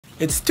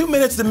It's 2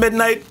 minutes to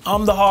midnight.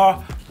 I'm the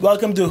Har.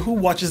 Welcome to Who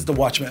Watches the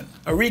Watchmen,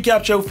 a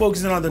recap show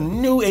focusing on the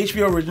new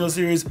HBO original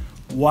series,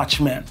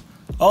 Watchmen.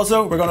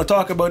 Also, we're going to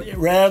talk about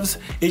Rev's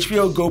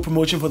HBO Go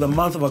promotion for the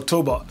month of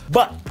October,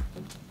 but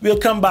we'll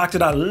come back to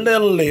that a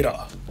little later.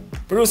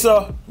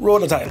 Producer, roll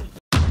the title.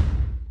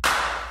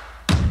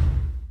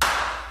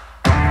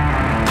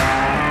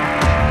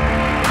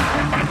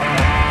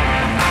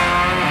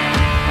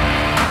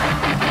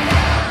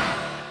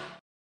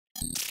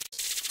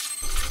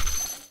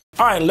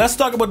 Alright, let's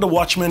talk about the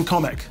Watchmen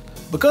comic.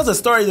 Because the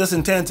story this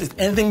intense is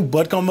anything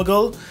but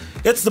comical,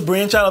 it's the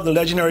brainchild of the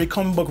legendary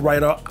comic book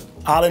writer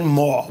Alan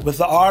Moore, with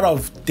the art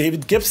of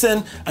David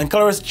Gibson and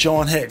colorist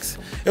John Hicks.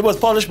 It was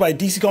published by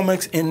DC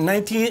Comics in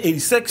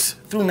 1986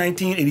 through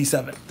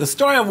 1987. The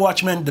story of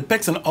Watchmen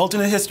depicts an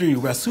alternate history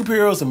where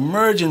superheroes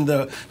emerge in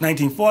the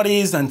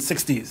 1940s and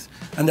 60s,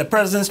 and their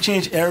presence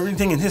changed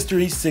everything in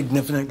history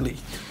significantly.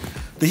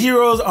 The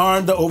heroes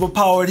aren't the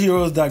overpowered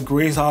heroes that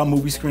grace our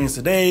movie screens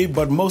today,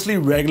 but mostly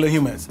regular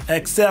humans,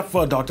 except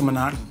for Dr.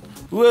 Manhattan,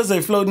 who is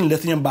a floating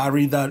lithium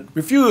battery that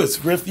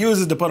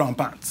refuses to put on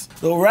pants.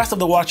 The rest of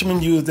the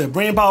Watchmen use their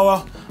brain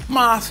power,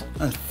 math,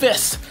 and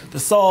fists to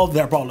solve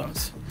their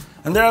problems.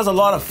 And there's a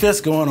lot of fists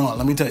going on,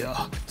 let me tell you.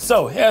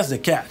 So here's the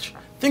catch.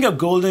 Think of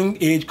Golden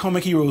Age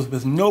comic heroes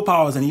with no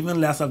powers and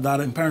even less of that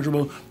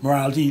impenetrable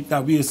morality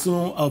that we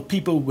assume of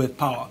people with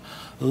power.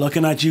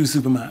 Looking at you,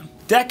 Superman.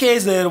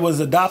 Decades later, it was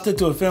adapted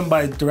to a film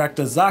by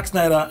director Zack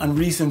Snyder and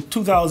released in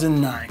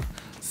 2009.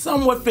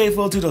 Somewhat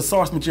faithful to the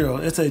source material,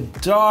 it's a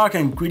dark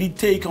and gritty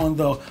take on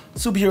the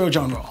superhero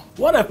genre.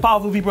 What if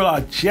powerful people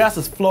are just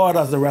as flawed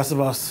as the rest of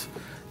us?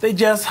 They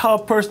just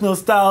have personal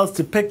styles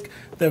to pick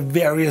their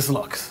various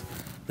looks.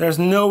 There's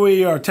no way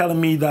you're telling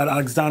me that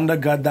Alexander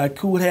got that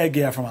cool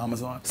headgear from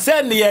Amazon.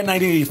 Set in the year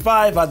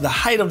 1985, at the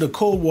height of the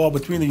Cold War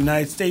between the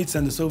United States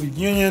and the Soviet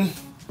Union,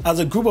 as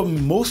a group of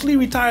mostly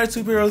retired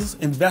superheroes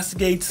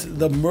investigates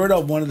the murder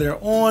of one of their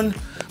own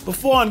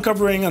before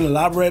uncovering an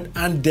elaborate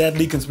and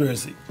deadly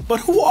conspiracy. But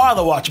who are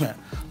the Watchmen?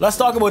 Let's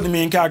talk about the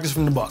main characters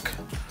from the book.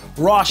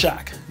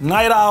 Rorschach,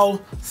 Night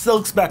Owl,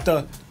 Silk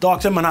Spectre,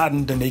 Dr.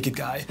 Manhattan, the Naked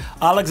Guy,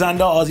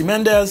 Alexander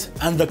Ozymandias,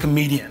 and the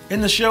Comedian.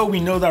 In the show, we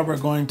know that we're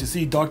going to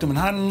see Dr.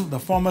 Manhattan, the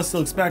former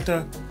Silk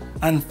Spectre,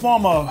 and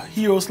former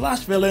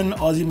hero/villain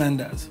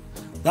Ozymandias.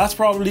 That's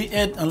probably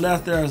it, unless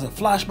there is a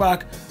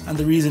flashback, and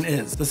the reason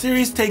is the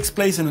series takes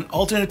place in an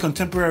alternate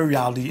contemporary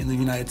reality in the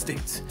United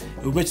States,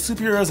 in which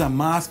superheroes and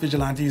masked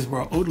vigilantes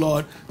were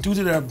outlawed due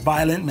to their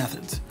violent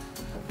methods.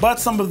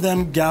 But some of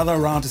them gather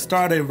around to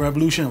start a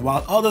revolution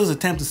while others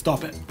attempt to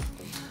stop it.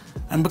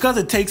 And because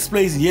it takes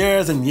place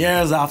years and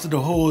years after the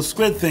whole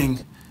squid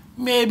thing,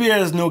 maybe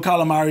there's no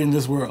calamari in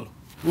this world.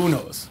 Who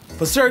knows?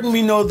 For certain,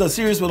 we know the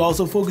series will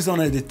also focus on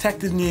a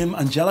detective named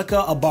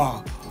Angelica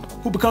Abar,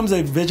 who becomes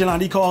a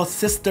vigilante called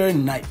Sister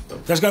Night.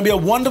 There's gonna be a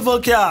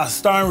wonderful cast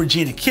starring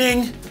Regina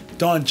King,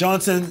 Don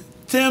Johnson,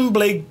 Tim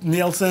Blake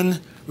Nelson,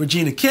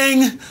 Regina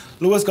King,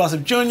 Louis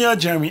Gossett Jr.,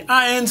 Jeremy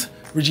Irons,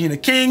 Regina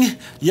King,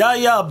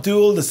 Yahya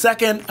Abdul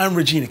II, and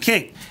Regina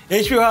King.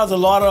 HBO has a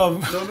lot of...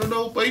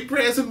 No, wait,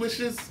 present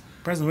wishes.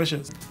 Present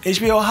wishes.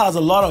 HBO has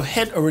a lot of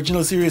hit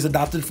original series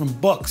adapted from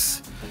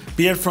books,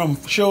 be it from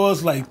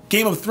shows like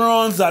Game of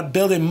Thrones that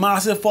build a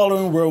massive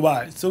following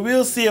worldwide. So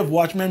we'll see if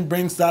Watchmen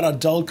brings that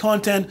adult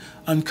content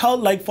and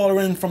cult-like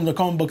following from the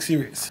comic book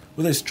series.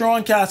 With a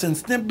strong cast and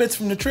snippets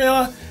from the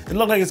trailer, it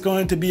looks like it's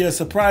going to be a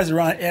surprise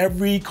around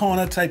every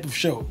corner type of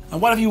show.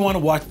 And what if you want to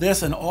watch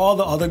this and all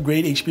the other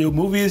great HBO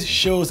movies,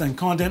 shows, and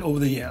content over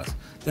the years?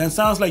 Then it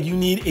sounds like you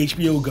need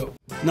HBO Go.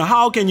 Now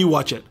how can you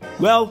watch it?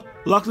 Well,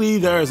 luckily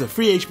there is a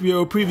free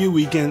HBO preview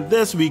weekend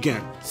this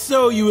weekend,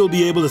 so you will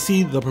be able to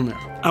see the premiere.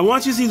 And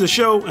once you see the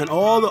show and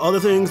all the other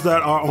things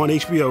that are on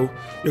HBO,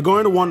 you're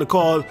going to want to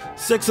call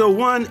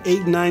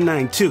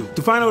 601-8992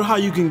 to find out how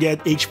you can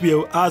get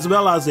HBO as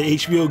well as the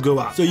HBO Go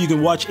app, so you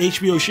can watch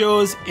HBO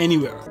shows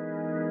anywhere.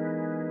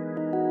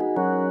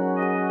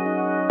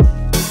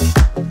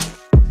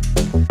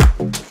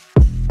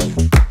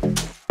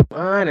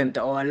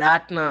 Nanti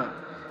olat na.